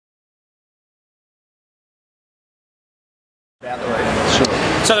About the Reef. Sure.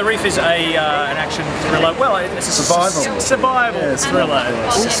 So the Reef is an action thriller. Well, it's a survival thriller,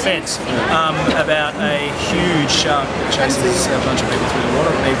 suspense about a huge shark that chases a bunch of people through the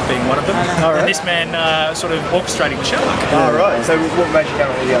water, me being one of them. And this man sort of orchestrating the shark. Oh, right. So what made you come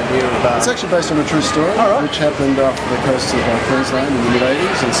up with the idea of that? It's actually based on a true story, which happened off the coast of Queensland in the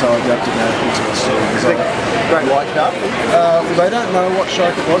mid-80s, and so I adapted that into a story. Great white shark? They don't know what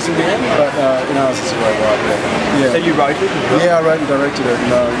shark it was in the end, but in ours it's a great white. Yeah. So you wrote it? Yeah, I wrote and directed it,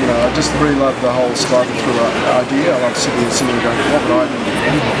 and I just really love the whole survival thriller idea. I love sitting and going, what would I do?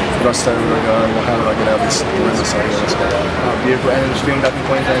 Would I stay where I go? Well, how did I get out of this dilemma? So yeah, let's go out. Oh, beautiful. And it was filmed up in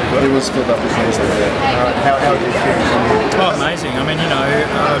Queensland as well? It was filmed up in Queensland, yeah. How was the experience? Oh, amazing. I mean,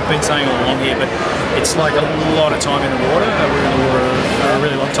 I've been saying all along here, but it's like a lot of time in the water. We're in the water for a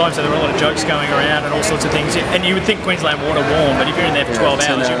really long time, so there were a lot of jokes going around and all sorts of things. And you would think Queensland water warm, but if you're in there for 12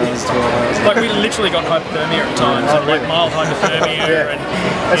 hours, like we literally got hypothermia at times, like mild hypothermia. And,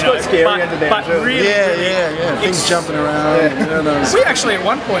 that's quite scary under there. But really, things jumping around. We actually at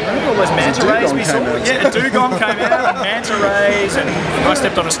one point, remember all those manta rays we saw? Yeah, a dugong came out, and manta rays, and I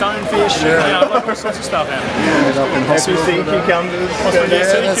stepped on a stonefish, all sorts of stuff happened. Happy sea cucumbers.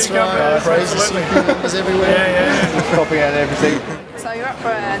 That's right. Crazy sea cucumbers everywhere. Yeah. Popping out everything. So you're up for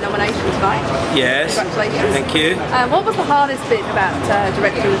a nomination tonight. Yes. Congratulations. Thank you. What was the hardest bit about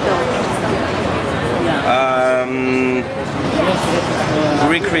directing the film?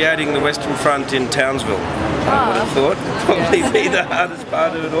 Recreating the Western Front in Townsville, I would have thought. Probably be the hardest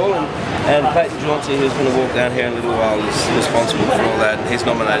part of it all. And Traucki, who's going to walk down here in a little while, is responsible for all that. And he's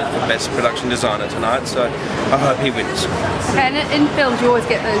nominated for Best Production Designer tonight, so I hope he wins. Okay, and in films you always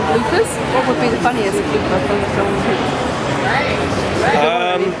get those bloopers. What would be the funniest blooper from the film?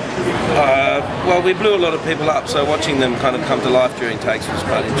 Well, we blew a lot of people up, so watching them kind of come to life during takes was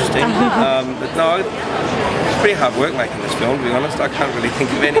quite interesting. But no, it's pretty hard work making this film, to be honest. I can't really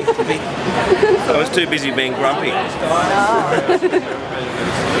think of any. I was too busy being grumpy.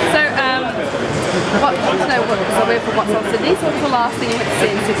 So, what for What's on Sydney? So what was the last thing you went to see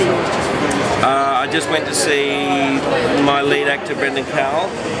in Sydney? I just went to see my lead actor Brendan Cowell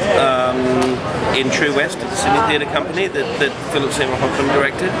in True West at the Sydney Theatre Company that Philippa Bird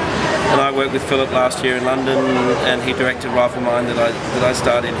directed, and I worked with Philip last year in London, and he directed Rifle Mine that I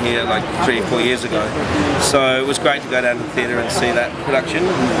starred in here like 3 or 4 years ago. So it was great to go down to the theatre and see that production.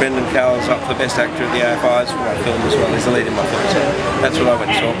 And Brendan Cowell's up for Best Actor at the AFIs for my film as well. He's the lead in my film, so that's what I went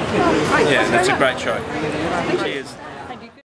and saw. Yeah, and it's a great show. Cheers.